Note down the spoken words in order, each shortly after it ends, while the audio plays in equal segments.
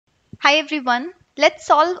Hi everyone. Let's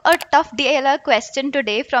solve a tough DLR question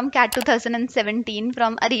today from CAT 2017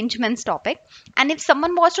 from arrangements topic. And if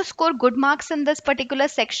someone was to score good marks in this particular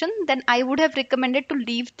section, then I would have recommended to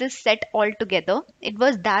leave this set altogether. It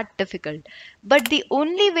was that difficult. But the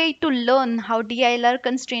only way to learn how DILR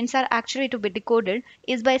constraints are actually to be decoded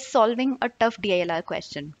is by solving a tough DILR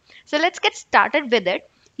question. So let's get started with it.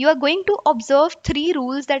 You are going to observe three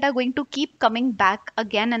rules that are going to keep coming back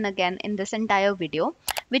again and again in this entire video,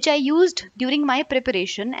 which I used during my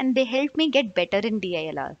preparation and they helped me get better in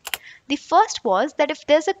DILR. The first was that if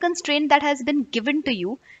there's a constraint that has been given to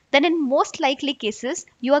you, then in most likely cases,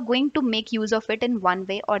 you are going to make use of it in one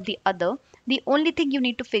way or the other. The only thing you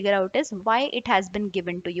need to figure out is why it has been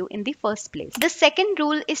given to you in the first place. The second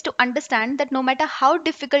rule is to understand that no matter how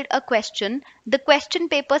difficult a question, the question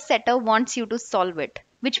paper setter wants you to solve it,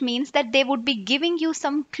 which means that they would be giving you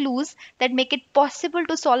some clues that make it possible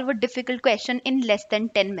to solve a difficult question in less than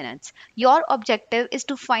 10 minutes. Your objective is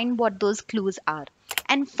to find what those clues are.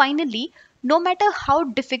 And finally, no matter how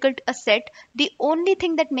difficult a set, the only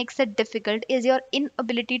thing that makes it difficult is your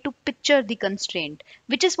inability to picture the constraint,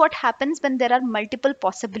 which is what happens when there are multiple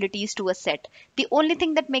possibilities to a set. The only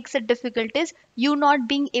thing that makes it difficult is you not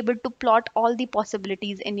being able to plot all the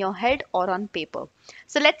possibilities in your head or on paper.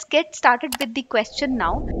 So let's get started with the question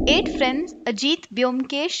now. 8 friends, Ajit,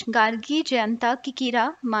 Vyomkesh, Gargi, Jayanta,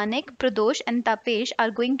 Kikira, Manik, Pradosh, and Tapesh are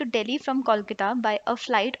going to Delhi from Kolkata by a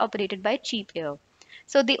flight operated by Cheap Air.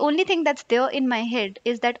 So the only thing that's there in my head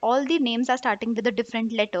is that all the names are starting with a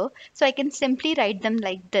different letter, so I can simply write them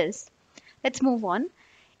like this. Let's move on.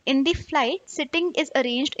 In the flight, sitting is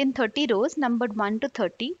arranged in 30 rows numbered 1 to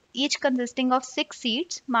 30, each consisting of 6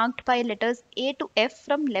 seats marked by letters A to F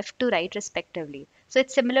from left to right respectively. So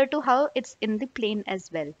it's similar to how it's in the plane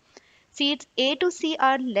as well. Seats A to C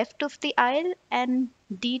are left of the aisle and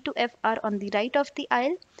D to F are on the right of the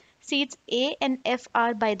aisle. Seats A and F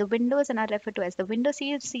are by the windows and are referred to as the window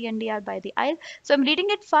seats. C and D are by the aisle. So I'm reading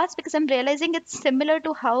it fast because I'm realizing it's similar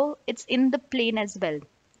to how it's in the plane as well.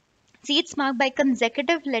 Seats marked by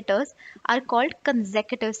consecutive letters are called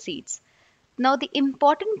consecutive seats. Now, the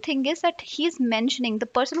important thing is that he's mentioning, the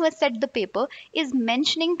person who has set the paper is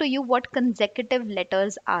mentioning to you what consecutive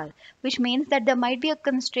letters are, which means that there might be a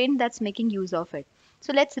constraint that's making use of it.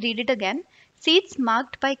 So let's read it again. Seats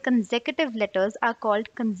marked by consecutive letters are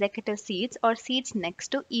called consecutive seats or seats next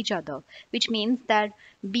to each other, which means that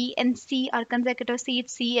B and C are consecutive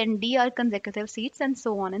seats, C and D are consecutive seats, and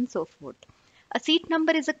so on and so forth. A seat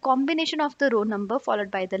number is a combination of the row number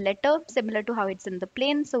followed by the letter, similar to how it's in the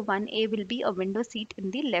plane. So 1A will be a window seat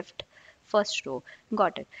in the left first row.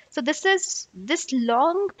 Got it. So this is this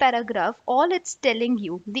long paragraph. All it's telling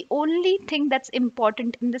you, the only thing that's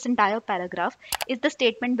important in this entire paragraph is the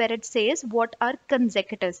statement where it says what are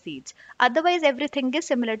consecutive seats. Otherwise, everything is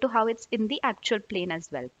similar to how it's in the actual plane as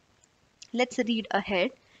well. Let's read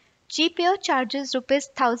ahead. Cheap Air charges rupees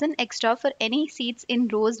 1000 extra for any seats in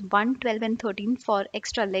rows 1, 12 and 13 for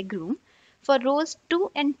extra leg room. For rows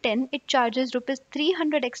 2 and 10, it charges rupees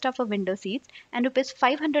 300 extra for window seats and rupees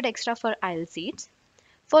 500 extra for aisle seats.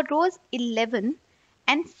 For rows 11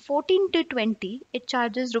 and 14 to 20, it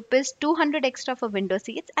charges rupees 200 extra for window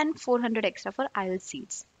seats and 400 extra for aisle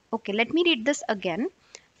seats. Okay, let me read this again.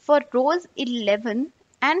 For rows 11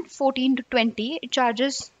 and 14 to 20, it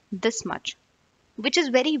charges this much, which is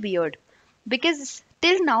very weird because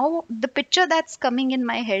till now the picture that's coming in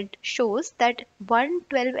my head shows that 1,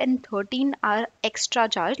 12 and 13 are extra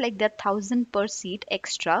charge, like they're 1000 per seat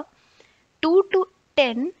extra. 2 to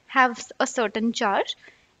 10 have a certain charge,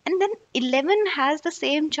 and then 11 has the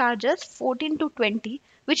same charge as 14 to 20,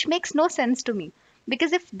 which makes no sense to me.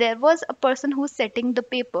 Because if there was a person who's setting the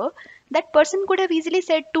paper, that person could have easily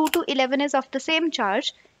said 2 to 11 is of the same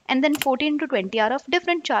charge and then 14 to 20 are of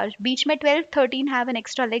different charge. Beach mein 12, 13 have an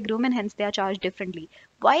extra leg room and hence they are charged differently.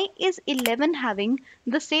 Why is 11 having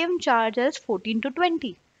the same charge as 14 to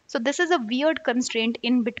 20? So this is a weird constraint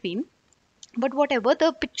in between. But whatever,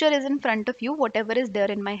 the picture is in front of you, whatever is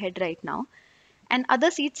there in my head right now. And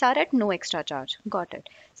other seats are at no extra charge. Got it.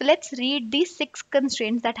 So let's read these 6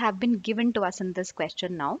 constraints that have been given to us in this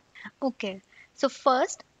question now. Okay. So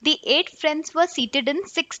first, the 8 friends were seated in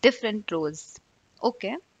 6 different rows.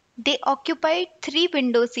 Okay. They occupied 3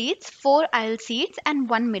 window seats, 4 aisle seats, and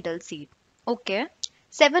 1 middle seat. Okay.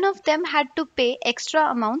 7 of them had to pay extra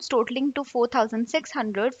amounts totaling to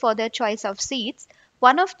 4,600 for their choice of seats.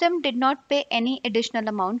 One of them did not pay any additional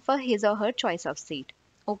amount for his or her choice of seat.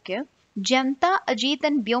 Okay. Janta, Ajit,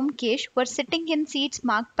 and Vyomkesh were sitting in seats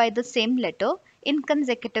marked by the same letter, in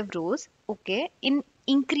consecutive rows, in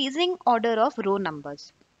increasing order of row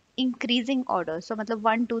numbers. Okay. increasing order. So matlab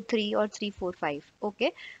 1, 2, 3 or 3, 4, 5.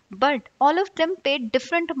 Okay. But all of them paid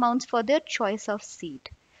different amounts for their choice of seat.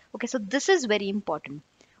 Okay. So this is very important.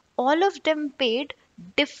 All of them paid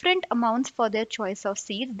different amounts for their choice of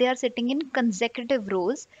seats. They are sitting in consecutive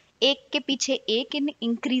rows, एक के पीछे एक in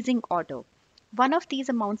increasing order. One of these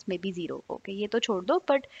amounts may be zero. Okay, ये तो छोड़ दो.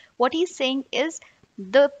 But what he's saying is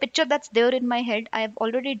the picture that's there in my head, I have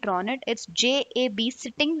already drawn it. It's JAB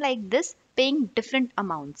sitting like this, paying different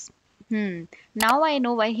amounts. Now I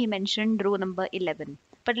know why he mentioned row number 11.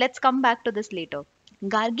 But let's come back to this later.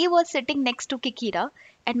 Gargi was sitting next to Kikira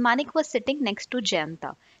and Manik was sitting next to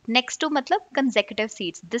Jayanta. Next to matlab consecutive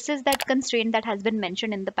seats. This is that constraint that has been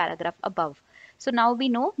mentioned in the paragraph above. So now we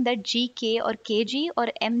know that GK or KG or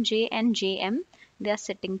MJ and JM, they are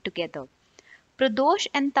sitting together. Pradosh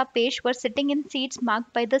and Tapesh were sitting in seats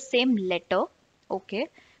marked by the same letter. Okay.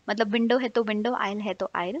 मतलब window है तो window, aisle है तो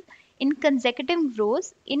aisle. In consecutive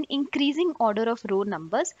rows in increasing order of row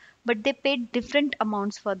numbers, but they paid different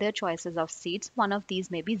amounts for their choices of seats. One of these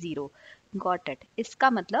may be zero. Got it. इसका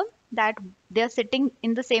मतलब that they are sitting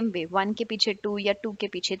in the same way. One के पीछे two या two के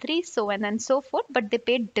पीछे three, so on and so forth, but they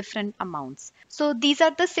paid different amounts. So these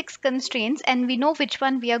are the 6 constraints and we know which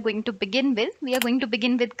one we are going to begin with. We are going to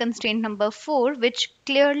begin with constraint number 4, which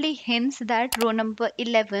clearly hints that row number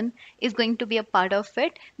 11 is going to be a part of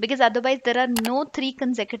it, because otherwise there are no 3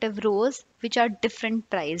 consecutive rows which are different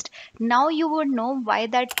priced. Now you would know why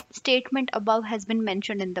that statement above has been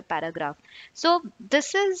mentioned in the paragraph. So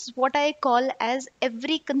this is what I call as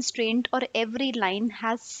every constraint or every line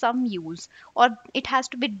has some use, or it has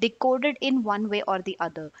to be decoded in one way or the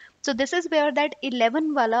other. So this is where that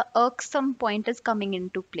 11 wala irksome point is coming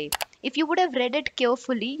into play. If you would have read it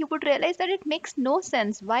carefully, you would realize that it makes no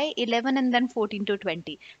sense. Why 11 and then 14 to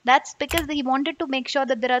 20? That's because he wanted to make sure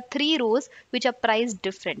that there are 3 rows which are priced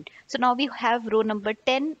different. So now we have row number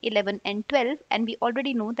 10, 11 and 12, and we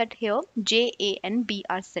already know that here J, A and B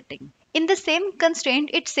are sitting. In the same constraint,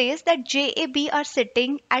 it says that J, A, B are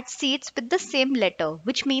sitting at seats with the same letter,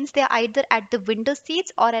 which means they are either at the window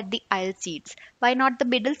seats or at the aisle seats. Why not the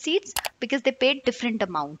middle seats? Because they paid different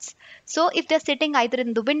amounts. So if they're sitting either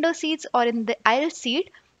in the window seats or in the aisle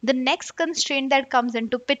seat, the next constraint that comes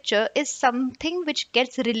into picture is something which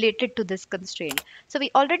gets related to this constraint. So we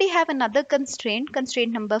already have another constraint,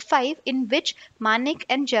 constraint number 5, in which Manik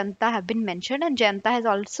and Jayanta have been mentioned, and Jayanta has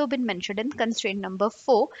also been mentioned in constraint number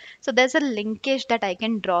 4. So there's a linkage that I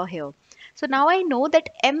can draw here. So now I know that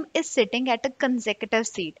M is sitting at a consecutive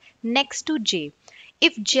seat next to J.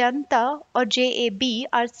 If Jayanta or JAB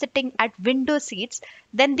are sitting at window seats,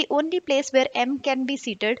 then the only place where M can be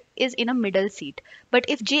seated is in a middle seat. But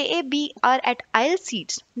if JAB are at aisle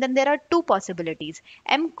seats, then there are 2 possibilities.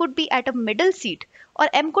 M could be at a middle seat, or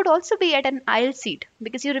M could also be at an aisle seat,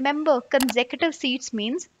 because you remember consecutive seats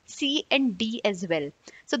means C and D as well.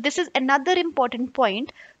 So this is another important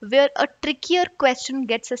point where a trickier question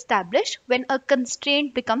gets established when a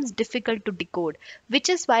constraint becomes difficult to decode, which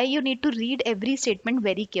is why you need to read every statement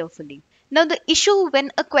very carefully. Now, the issue when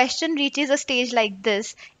a question reaches a stage like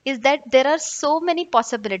this is that there are so many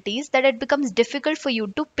possibilities that it becomes difficult for you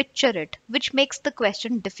to picture it, which makes the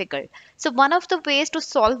question difficult. So one of the ways to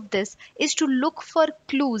solve this is to look for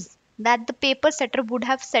clues that the paper setter would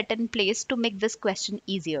have set in place to make this question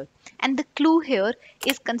easier. And the clue here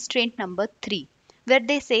is constraint number 3, where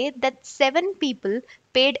they say that 7 people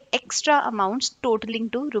paid extra amounts totaling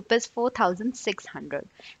to rupees 4,600.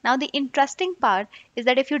 Now the interesting part is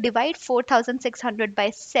that if you divide 4,600 by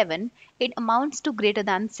 7, it amounts to greater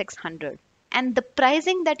than 600. And the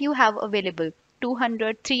pricing that you have available,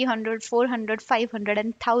 200, 300, 400, 500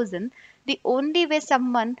 and 1000, the only way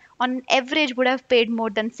someone on average would have paid more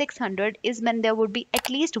than 600 is when there would be at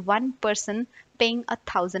least one person paying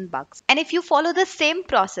 $1,000. And if you follow the same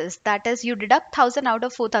process, that is, you deduct 1000 out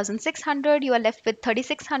of 4,600, you are left with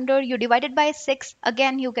 3,600. You divide it by 6,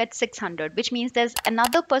 again you get 600, which means there's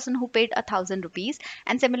another person who paid 1,000 rupees.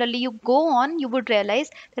 And similarly, you go on, you would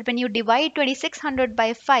realize that when you divide 2,600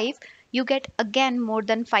 by 5, you get again more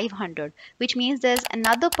than 500, which means there's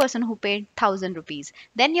another person who paid 1,000 rupees.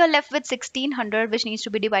 Then you're left with 1,600, which needs to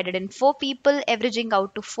be divided in 4 people, averaging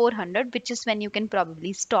out to 400, which is when you can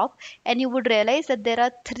probably stop. And you would realize that there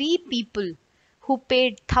are 3 people who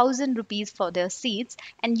paid 1,000 rupees for their seats,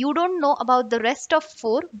 and you don't know about the rest of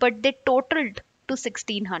 4, but they totaled to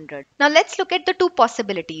 1,600. Now let's look at the 2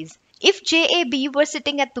 possibilities. If JAB were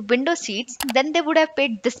sitting at the window seats, then they would have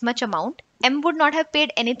paid this much amount. M would not have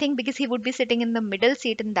paid anything because he would be sitting in the middle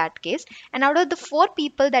seat in that case. And out of the 4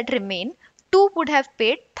 people that remain, 2 would have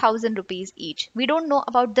paid 1,000 rupees each. We don't know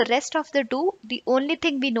about the rest of the 2. The only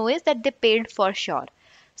thing we know is that they paid for sure.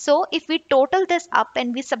 So if we total this up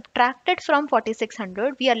and we subtract it from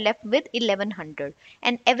 4600, we are left with 1100.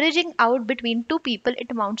 And averaging out between two people, it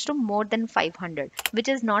amounts to more than 500, which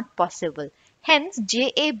is not possible. Hence,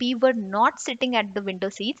 JAB were not sitting at the window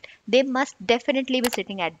seats. They must definitely be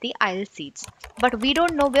sitting at the aisle seats. But we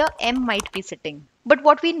don't know where M might be sitting. But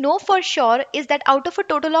what we know for sure is that out of a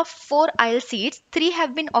total of 4 aisle seats, 3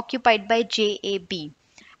 have been occupied by JAB.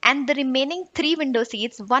 And the remaining 3 window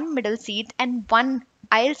seats, 1 middle seat, and 1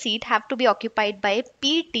 aisle seat have to be occupied by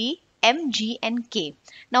PT, M, G, and K.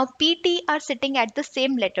 Now, PT are sitting at the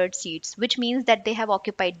same lettered seats, which means that they have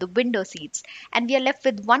occupied the window seats. And we are left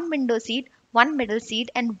with 1 window seat, 1 middle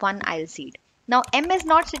seat, and 1 aisle seat. Now, M is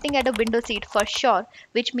not sitting at a window seat for sure,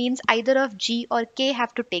 which means either of G or K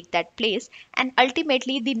have to take that place. And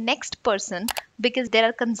ultimately, the next person, because there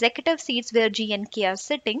are consecutive seats where G and K are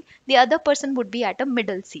sitting, the other person would be at a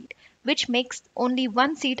middle seat, which makes only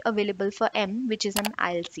one seat available for M, which is an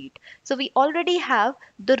aisle seat. So we already have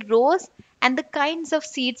the rows and the kinds of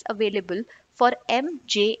seats available for M,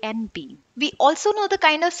 J, and B. We also know the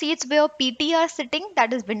kind of seats where PT are sitting,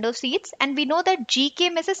 that is window seats, and we know that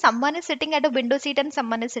GK misses someone is sitting at a window seat and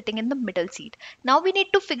someone is sitting in the middle seat. Now we need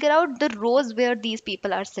to figure out the rows where these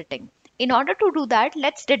people are sitting. In order to do that,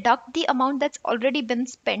 let's deduct the amount that's already been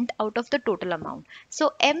spent out of the total amount.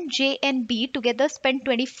 So M, J, and B together spent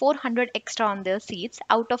 2400 extra on their seats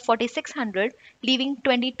out of 4600, leaving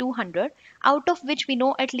 2200, out of which we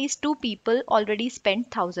know at least 2 people already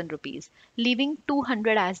spent 1000 rupees, leaving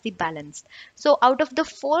 200 as the balance. So out of the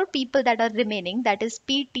 4 people that are remaining, that is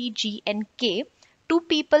P, T, G, and K, 2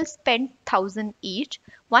 people spent 1000 each,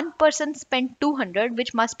 one person spent 200,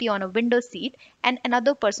 which must be on a window seat, and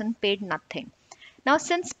another person paid nothing. Now,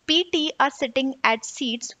 since PT are sitting at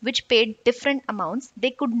seats which paid different amounts,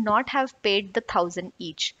 they could not have paid the 1000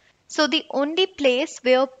 each. So the only place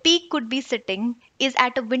where P could be sitting is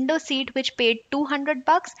at a window seat which paid 200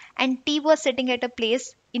 bucks, and T was sitting at a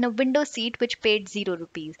place in a window seat which paid 0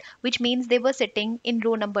 rupees, which means they were sitting in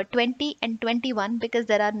row number 20 and 21 because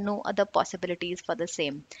there are no other possibilities for the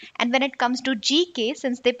same. And when it comes to GK,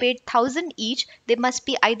 since they paid 1000 each, they must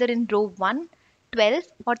be either in row 1, 12,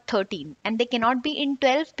 or 13, and they cannot be in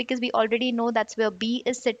 12 because we already know that's where B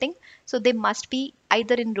is sitting, so they must be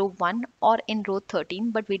either in row 1 or in row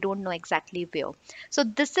 13, but we don't know exactly where. So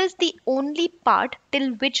this is the only part till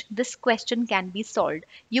which this question can be solved.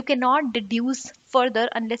 You cannot deduce further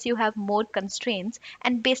unless you have more constraints,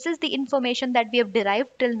 and basis the information that we have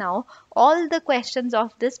derived till now, all the questions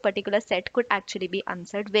of this particular set could actually be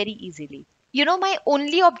answered very easily. You know, my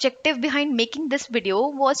only objective behind making this video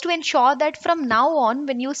was to ensure that from now on,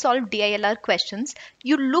 when you solve DILR questions,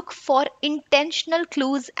 you look for intentional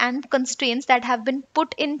clues and constraints that have been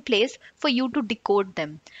put in place for you to decode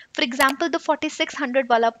them. For example, the 4600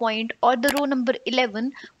 wala point or the row number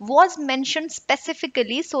 11 was mentioned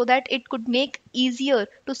specifically so that it could make easier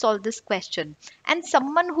to solve this question. And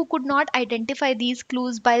someone who could not identify these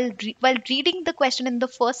clues while reading the question in the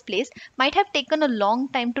first place might have taken a long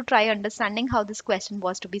time to try understanding how this question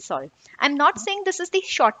was to be solved. I'm not saying this is the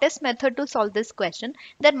shortest method to solve this question.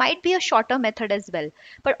 There might be a shorter method as well.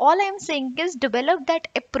 But all I'm saying is develop that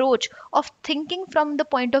approach of thinking from the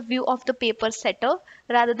point of view of the paper setter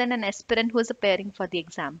rather than an aspirant who is appearing for the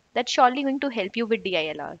exam. That's surely going to help you with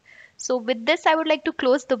DILR. So with this, I would like to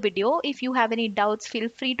close the video. If you have any doubts, feel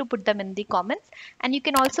free to put them in the comments. And you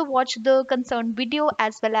can also watch the concerned video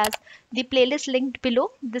as well as the playlist linked below.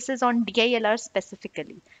 This is on DILR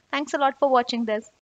specifically. Thanks a lot for watching this.